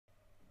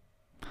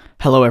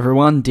Hello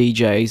everyone,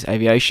 DJ's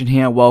Aviation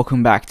here,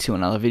 welcome back to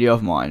another video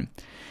of mine.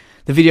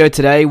 The video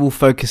today will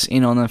focus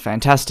in on the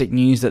fantastic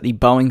news that the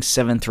Boeing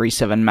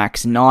 737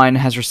 MAX 9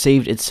 has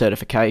received its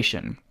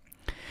certification.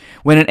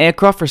 When an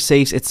aircraft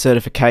receives its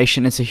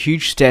certification, it's a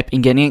huge step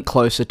in getting it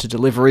closer to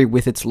delivery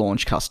with its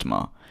launch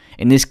customer.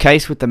 In this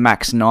case, with the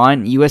MAX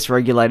 9, US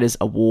regulators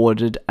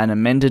awarded an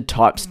amended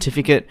type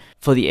certificate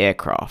for the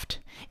aircraft.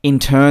 In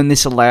turn,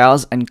 this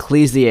allows and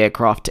clears the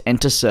aircraft to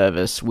enter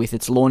service with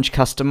its launch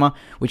customer,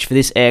 which for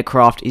this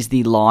aircraft is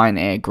the Lion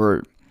Air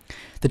Group.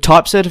 The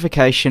type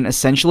certification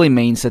essentially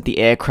means that the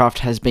aircraft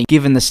has been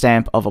given the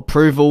stamp of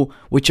approval,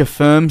 which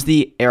affirms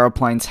the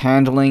aeroplane's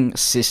handling,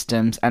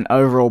 systems, and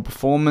overall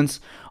performance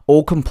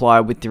all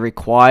comply with the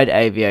required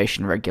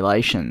aviation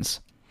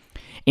regulations.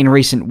 In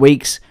recent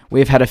weeks, we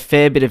have had a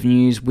fair bit of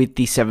news with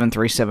the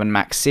 737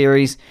 MAX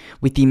series,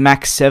 with the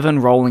MAX 7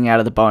 rolling out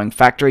of the Boeing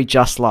factory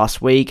just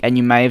last week, and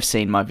you may have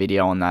seen my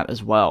video on that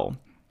as well.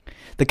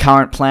 The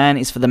current plan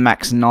is for the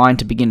MAX 9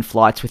 to begin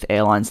flights with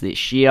airlines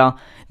this year,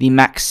 the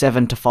MAX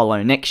 7 to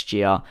follow next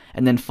year,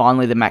 and then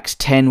finally the MAX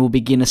 10 will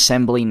begin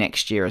assembly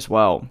next year as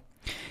well.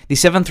 The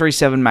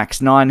 737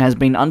 MAX 9 has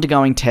been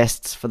undergoing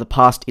tests for the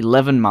past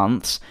 11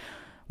 months,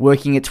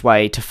 working its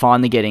way to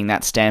finally getting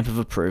that stamp of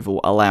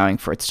approval allowing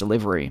for its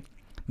delivery.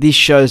 This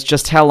shows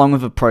just how long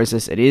of a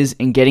process it is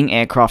in getting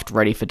aircraft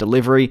ready for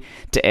delivery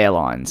to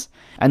airlines,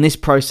 and this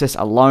process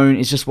alone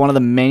is just one of the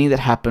many that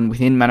happen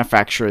within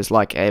manufacturers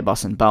like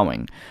Airbus and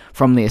Boeing,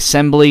 from the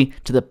assembly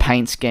to the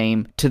paint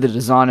scheme to the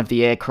design of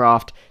the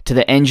aircraft to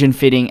the engine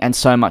fitting and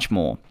so much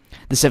more.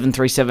 The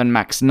 737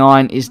 MAX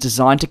 9 is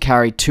designed to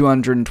carry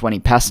 220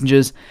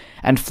 passengers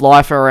and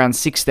fly for around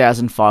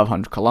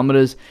 6,500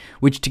 kilometers,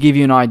 which to give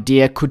you an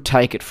idea could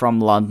take it from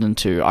London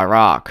to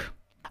Iraq.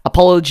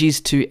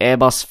 Apologies to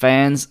Airbus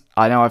fans,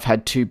 I know I've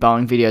had 2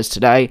 Boeing videos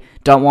today.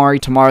 Don't worry,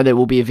 tomorrow there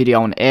will be a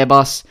video on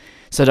Airbus,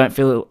 so don't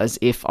feel as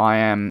if I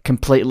am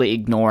completely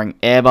ignoring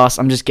Airbus.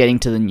 I'm just getting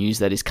to the news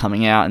that is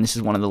coming out, and this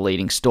is one of the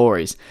leading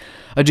stories.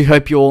 I do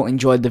hope you all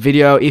enjoyed the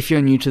video. If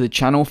you're new to the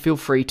channel, feel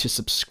free to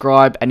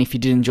subscribe, and if you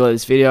did enjoy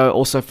this video,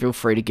 also feel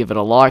free to give it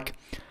a like.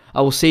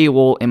 I will see you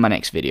all in my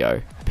next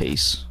video.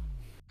 Peace.